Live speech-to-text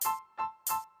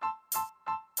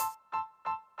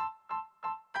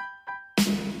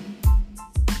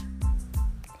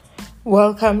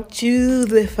Welcome to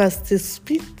the Fastest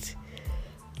Speed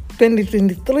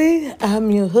 2023. I'm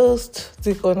your host,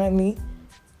 Zikonani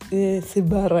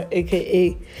Sibara,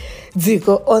 aka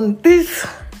Ziko. On this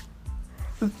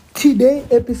today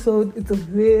episode, it's a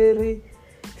very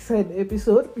sad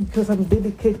episode because I'm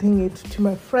dedicating it to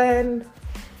my friend,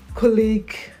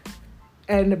 colleague,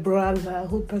 and brother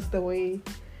who passed away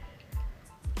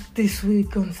this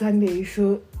week on Sunday.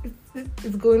 So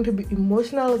it's going to be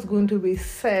emotional, it's going to be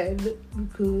sad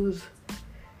because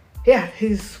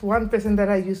he's one person that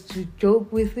I used to joke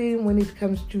with him when it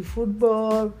comes to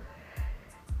football,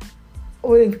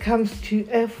 when it comes to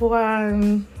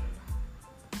F1,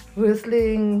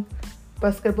 wrestling,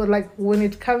 basketball, like when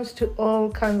it comes to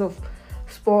all kinds of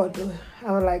sport.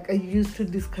 I used to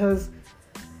discuss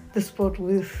the sport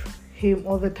with him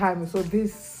all the time. So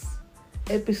this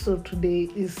episode today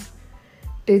is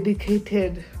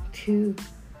dedicated to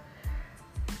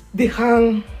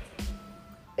Dikgang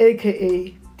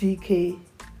aka DK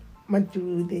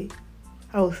Matuludi.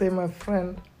 I will say, my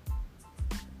friend,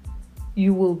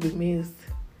 you will be missed.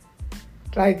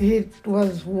 Like, it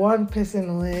was one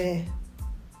person where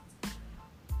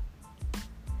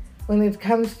when it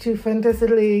comes to Fantasy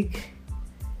League,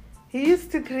 he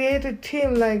used to create a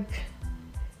team, like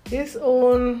his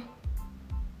own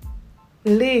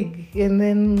league, and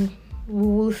then we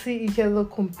will see each other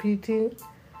competing.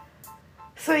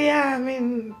 So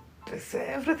everything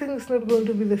is not going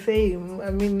to be the same.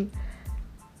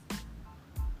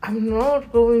 I'm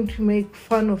not going to make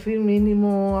fun of him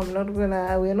anymore.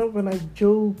 We're not gonna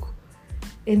joke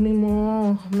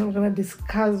anymore. I'm not gonna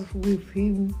discuss with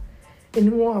him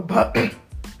anymore about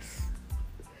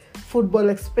football,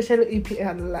 especially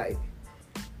EPL, like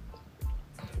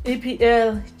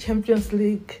EPL, Champions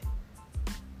League.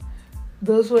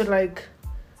 Those were like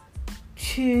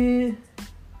two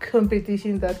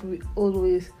competitions that we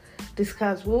always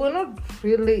discuss. We were not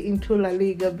really into La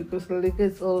Liga because La Liga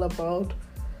is all about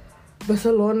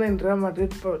Barcelona and Real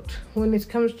Madrid, but when it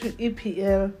comes to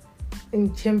EPL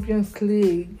and Champions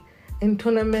League and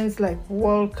tournaments like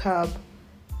World Cup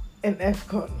and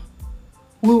AFCON,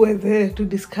 we were there to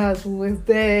discuss. We were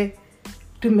there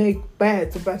to make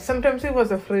bets, but sometimes he was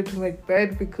afraid to make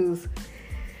bets because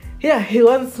he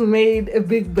once made a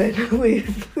big bet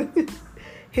with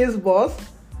his boss.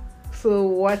 So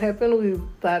what happened with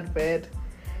that bet?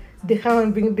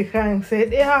 Dikgang being Dikgang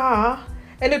said,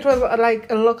 and it was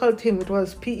like a local team. It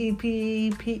was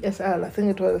PSL. I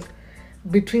think it was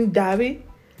between Derby.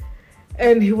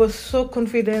 And he was so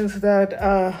confident that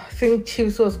I think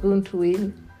Chiefs was going to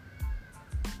win.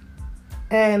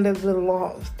 And they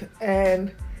lost.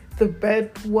 And the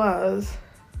bet was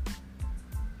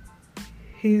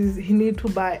he need to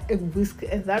buy a whiskey,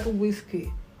 and that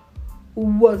whiskey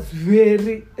was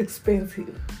very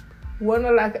expensive.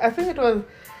 I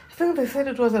think they said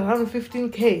it was around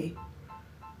 15k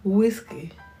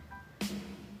whiskey.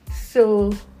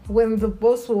 So when the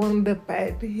boss won the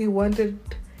bet, he wanted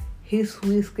his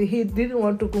whiskey. He didn't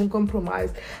want to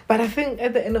compromise. But I think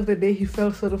at the end of the day, he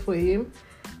felt sorry for him,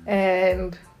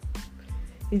 and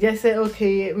he just said,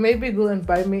 okay, maybe go and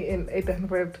buy me an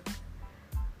 800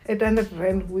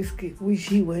 rand whiskey, which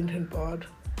he went and bought.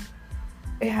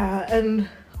 And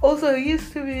also he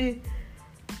used to be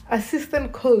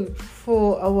assistant coach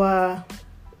for our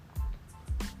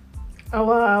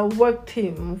work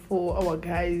team, for our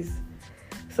guys.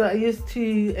 So I used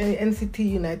to NCT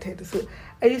United. So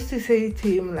I used to say to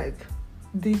him, like,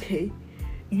 DK,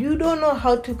 you don't know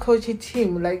how to coach a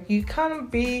team. Like, you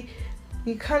can't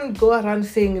go around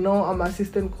saying, no, I'm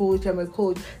assistant coach, I'm a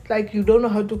coach. Like, you don't know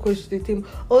how to coach the team.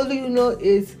 All you know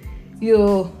is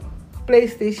your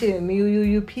PlayStation,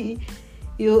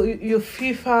 your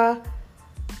FIFA,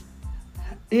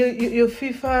 your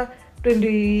FIFA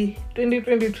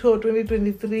 2022 or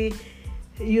 2023.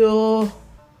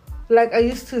 Like I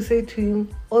used to say to him,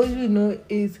 all you know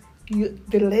is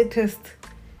the latest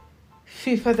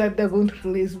FIFA that they're going to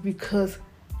release, because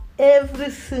every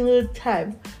single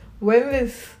time when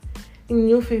there's a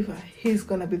new FIFA, he's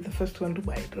gonna be the first one to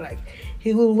buy it. Like,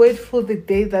 he will wait for the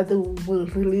day that they will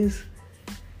release.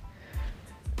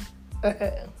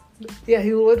 He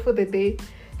will wait for the day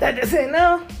that they say,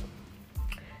 no,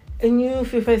 a new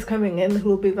FIFA is coming, and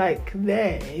he'll be like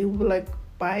there. He'll be like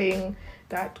buying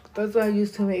that. That's why I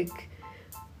used to make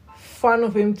fun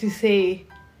of him, to say,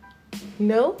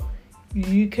 no,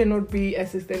 you cannot be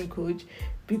assistant coach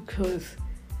because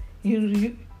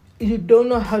you don't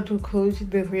know how to coach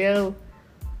the real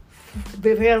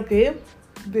game.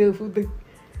 The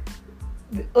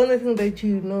only thing that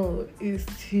you know is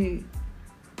to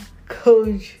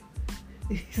coach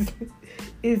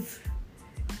is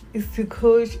is to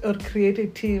coach or create a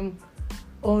team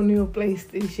on your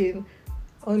PlayStation,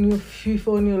 on your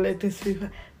FIFA, on your latest FIFA.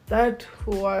 That's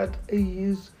what I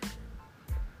used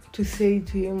to say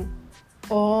to him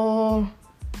all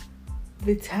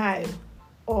the time.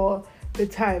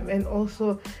 And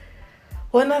also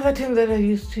one other team that I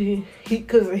used to,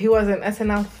 because he was an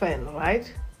Arsenal fan,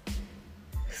 right?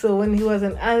 So when he was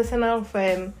an Arsenal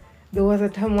fan, there was a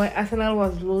time where Arsenal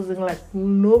was losing like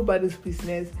nobody's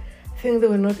business. I think they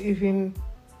were not even,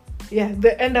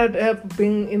 they ended up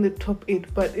being in the top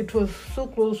 8, but it was so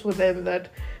close for them that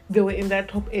they were in that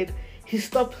top 8. He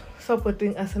stopped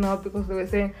supporting Arsenal because they were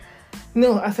saying,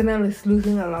 no, Arsenal is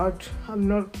losing a lot. I'm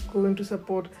not going to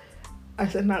support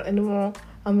Arsenal anymore.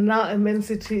 I'm now a Man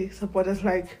City supporter. It's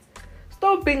like,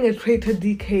 stop being a traitor,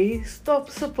 DK. Stop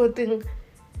supporting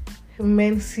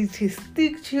Man City.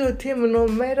 Stick to your team no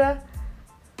matter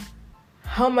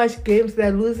how much games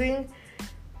they're losing.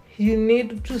 You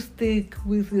need to stick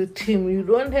with your team. You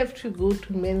don't have to go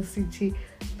to Man City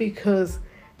because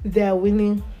they're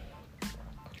winning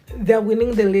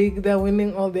the league, they're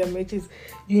winning all their matches.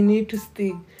 You need to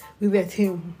stick with their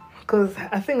team. Because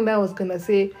I think that was gonna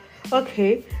say,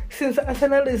 okay, since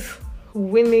Arsenal is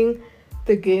winning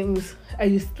the games, are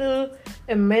you still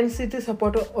a Man City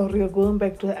supporter or you're going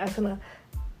back to Arsenal?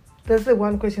 That's the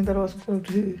one question that I was going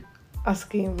to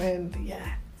ask him, and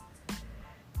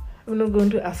I'm not going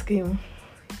to ask him.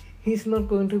 He's not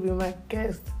going to be my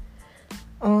guest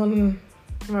on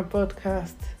my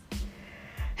podcast.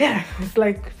 It's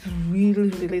like really,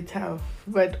 really tough.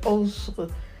 But also,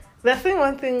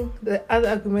 the other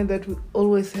argument that we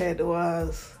always had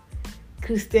was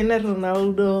Cristiano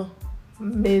Ronaldo,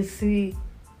 Messi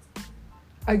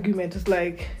argument. It's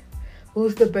like,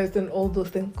 who's the best and all those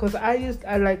things. Because I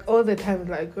like all the time,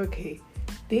 like, okay,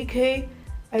 DK,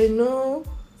 I know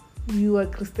you are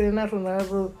Cristiano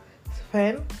Ronaldo's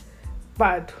fan,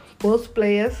 but both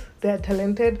players, they're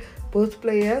talented. Both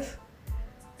players,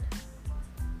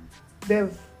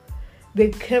 they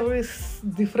carry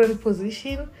different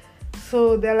position,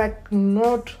 so they're like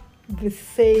not the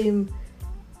same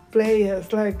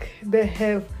players. Like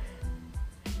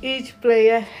each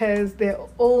player has their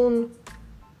own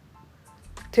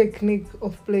technique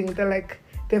of playing. They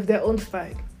have their own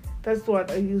style. That's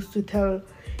what I used to tell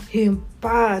him,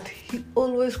 but he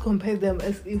always compared them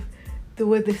as if they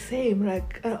were the same.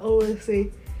 Like I always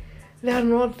say, they are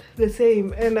not the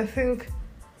same. And I think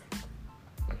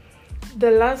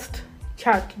the last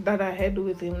chat that I had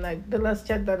with him, like the last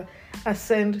chat that I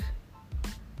sent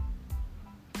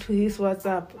to his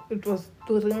WhatsApp, it was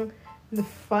during the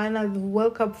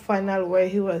World Cup final, where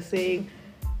he was saying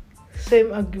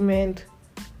same argument,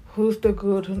 who's the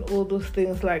good and all those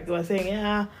things. Like he was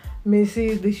saying,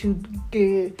 Messi, they should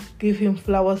give him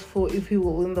flowers for if he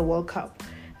will win the World Cup.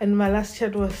 And my last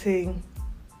chat was saying,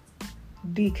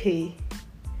 DK,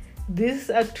 these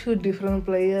are two different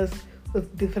players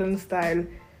with different style.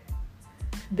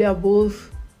 They are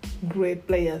both great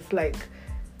players. Like,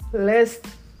 let's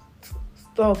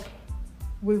stop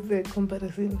with the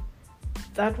comparison.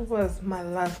 That was my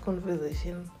last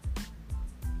conversation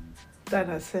that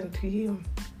I sent to him.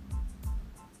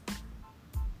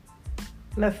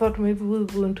 And I thought maybe we were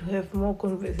going to have more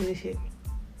conversation.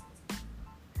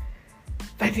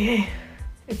 But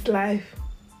it's life.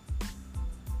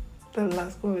 The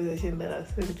last conversation that I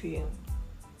sent to him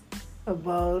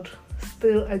about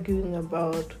still arguing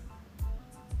about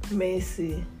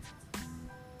Messi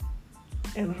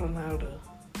and Ronaldo.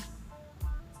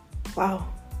 Wow.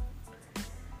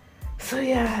 So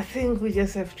I think we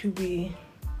just have to be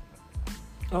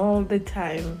all the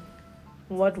time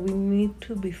what we need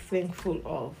to be thankful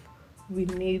of. We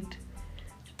need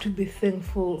to be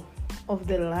thankful of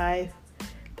the life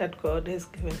that God has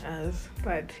given us.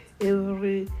 But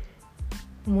every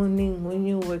morning when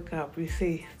you wake up, you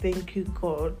say, thank you,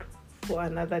 God, for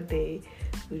another day.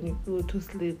 When you go to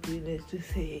sleep, you need to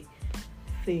say,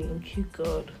 thank you,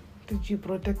 God, that you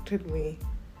protected me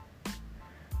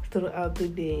throughout the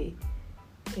day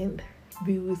and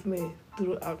be with me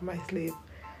throughout my sleep.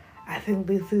 I think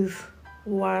this is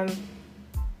one,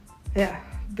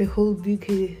 the whole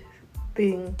DK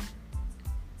thing,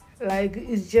 like,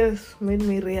 it just made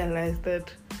me realize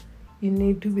that you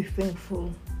need to be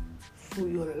thankful for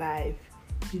your life.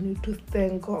 You need to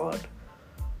thank God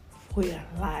for your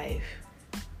life.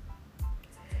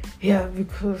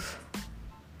 Because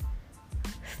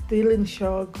still in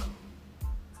shock,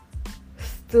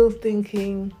 still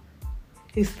thinking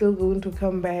he's still going to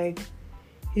come back.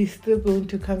 He's still going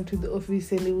to come to the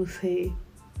office and he will say,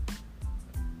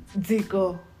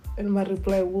 Zico, and my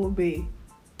reply will be,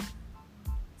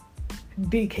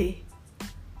 DK,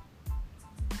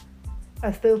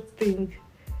 I still think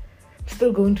I'm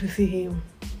still going to see him,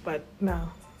 but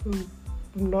now I'm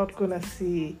not gonna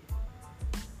see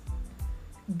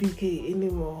DK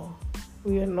anymore.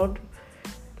 We are not.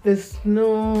 There's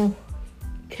no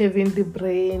Kevin De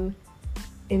Bruyne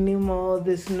anymore.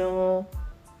 There's no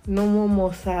more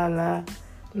Mo Salah,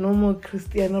 no more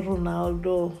Cristiano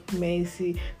Ronaldo,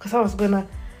 Messi. Because I was gonna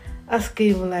ask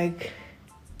him, like,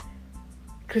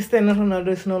 Cristiano Ronaldo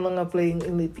is no longer playing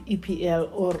in the EPL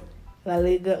or La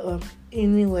Liga or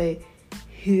anywhere.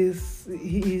 He's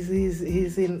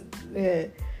in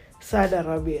Saudi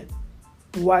Arabia.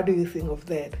 What do you think of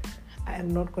that?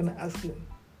 I'm not gonna ask him.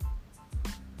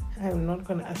 I'm not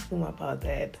gonna ask him about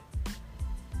that.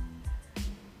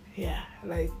 Yeah,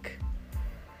 like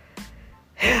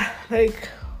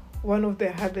one of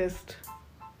the hardest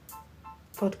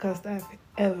podcasts I've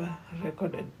ever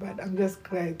recorded, but I'm just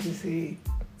glad to see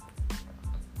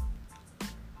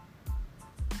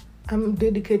I'm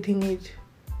dedicating it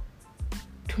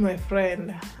to my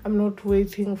friend. I'm not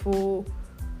waiting for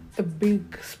a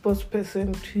big sports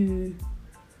person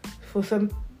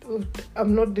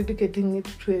I'm not dedicating it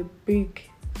to a big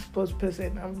sports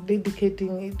person. I'm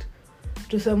dedicating it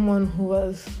to someone who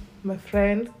was my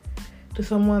friend, to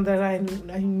someone that I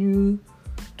knew,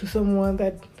 to someone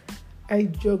that I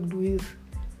joked with,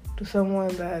 to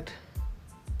someone that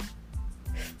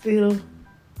still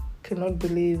cannot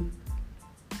believe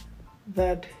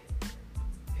that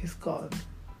he's gone.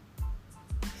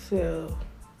 So,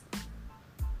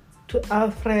 to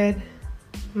Alfred,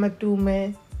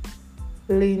 Matume,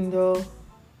 Lindo,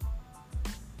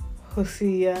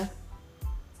 Hosea,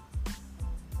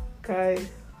 Kai,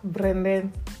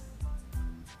 Brendan,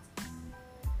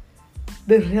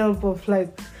 the help of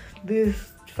like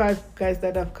these 5 guys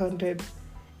that I've counted,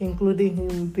 including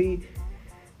him,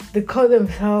 they call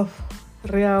themselves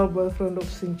real boyfriend of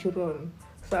Centurion.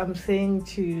 So I'm saying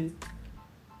to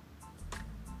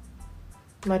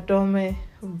Matome,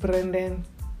 Brendan,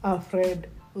 Alfred,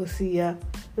 Hosea,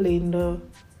 Lindo,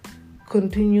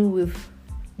 continue with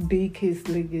DK's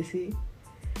legacy.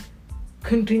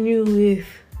 Continue with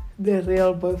the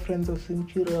real boyfriends of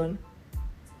Centurion.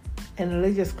 And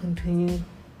let's just continue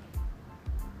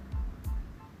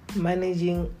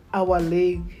managing our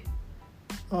league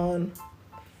on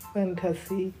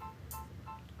Fantasy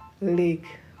League,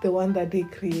 the one that they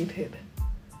created.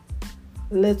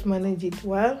 Let's manage it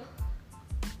well.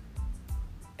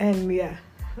 And yeah,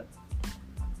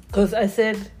 because I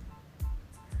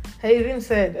even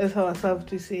said as ourselves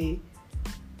to say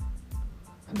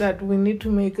that we need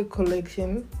to make a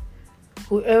collection.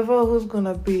 Whoever who's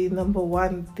gonna be number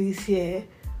 1 this year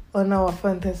on our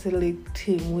fantasy league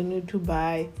team, we need to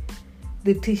buy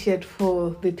the t-shirt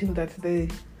for the team that they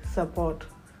support.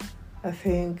 I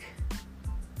think,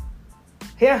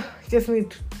 yeah, just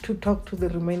need to talk to the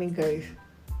remaining guys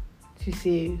to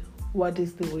see what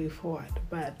is the way forward.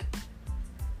 But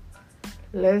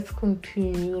let's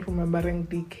continue remembering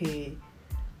DK.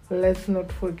 Let's not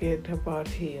forget about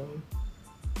him.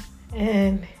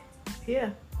 And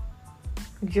yeah,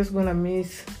 I'm just gonna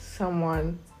miss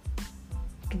someone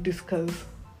to discuss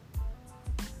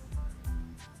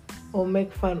or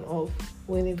make fun of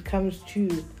when it comes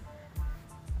to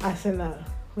Arsenal,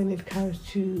 when it comes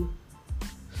to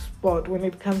sport, when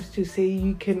it comes to say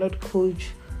you cannot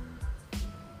coach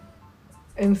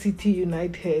NCT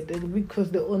United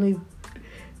because the only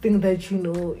thing that you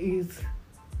know is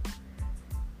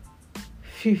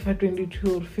FIFA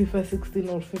 22 or FIFA 16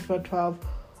 or FIFA 12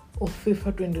 or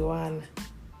FIFA 21.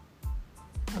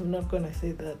 I'm not gonna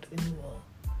say that anymore.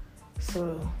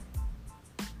 So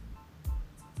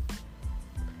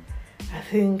I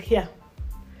think, yeah,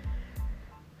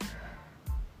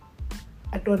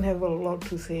 I don't have a lot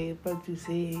to say, but to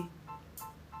say,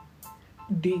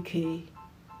 DK,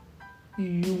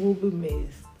 you will be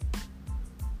missed.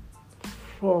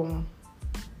 From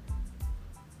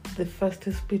the first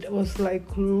speech, I was like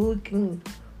looking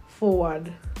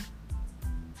forward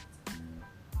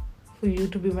for you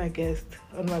to be my guest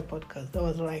on my podcast. I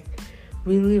was like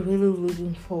really, really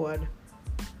looking forward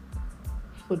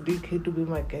for DK to be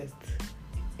my guest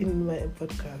in my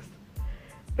podcast.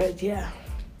 But yeah,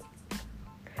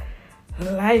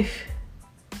 life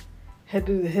had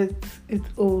its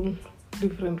own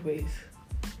different ways.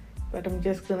 But I'm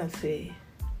just gonna say,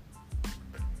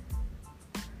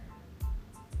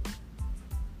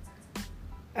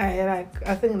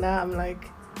 I think now I'm like,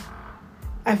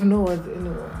 I have no words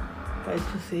anymore. But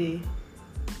to say,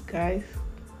 guys,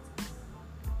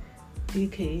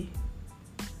 DK,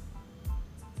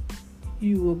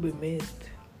 you will be missed.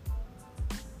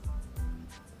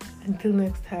 Until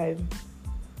next time,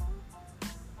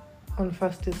 on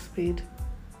fastest speed.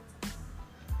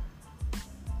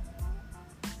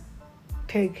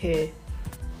 Take care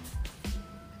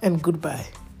and goodbye.